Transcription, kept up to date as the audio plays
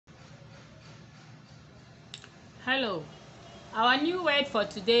Hello. Our new word for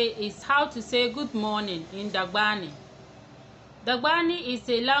today is how to say good morning in Dagbani. Dagbani is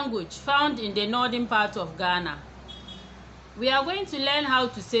a language found in the northern part of Ghana. We are going to learn how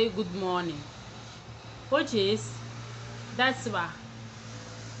to say good morning, which is Dasiba,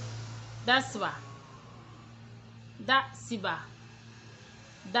 Dasiba, Dasiba,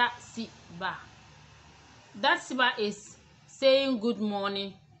 Dasiba. Dasiba is saying good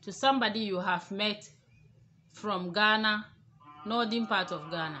morning to somebody you have met from Ghana, northern part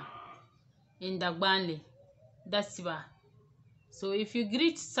of Ghana, in Dagbali. Dasiba. So if you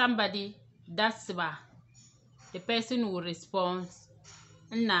greet somebody, Dasiba, the person will respond,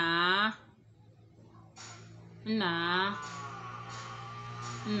 nah, nah,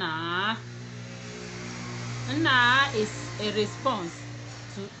 nah. Nah is a response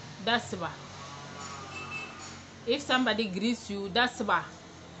to Dasiba. If somebody greets you, Dasiba,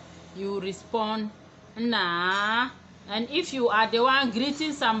 you respond, nah. And if you are the one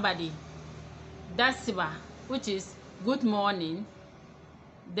greeting somebody, Dasiba, which is good morning,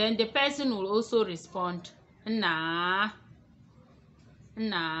 then the person will also respond, nah,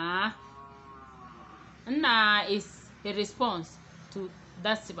 nah. Nah is a response to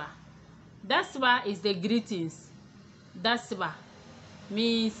Dasiba. Dasiba is the greetings. Dasiba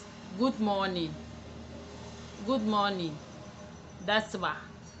means good morning. Good morning. Dasiba.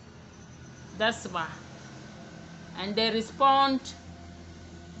 Dasiba. And the response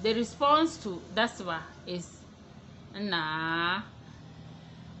to Dasiba is nah.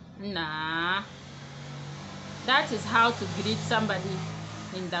 Nah. That is how to greet somebody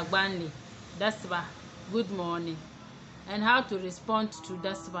in Dagbani. Dasiba, good morning. And how to respond to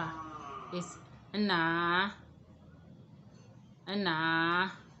Dasiba is nah. Nah.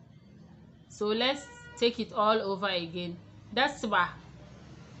 So let's take it all over again. Dasiba.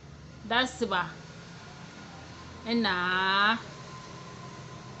 Dasiba. Nah.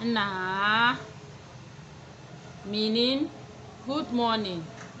 Nah. Meaning good morning.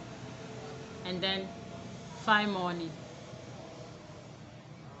 And then fine morning.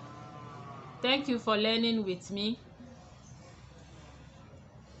 Thank you for learning with me.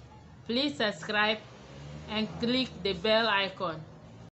 Please subscribe and click the bell icon.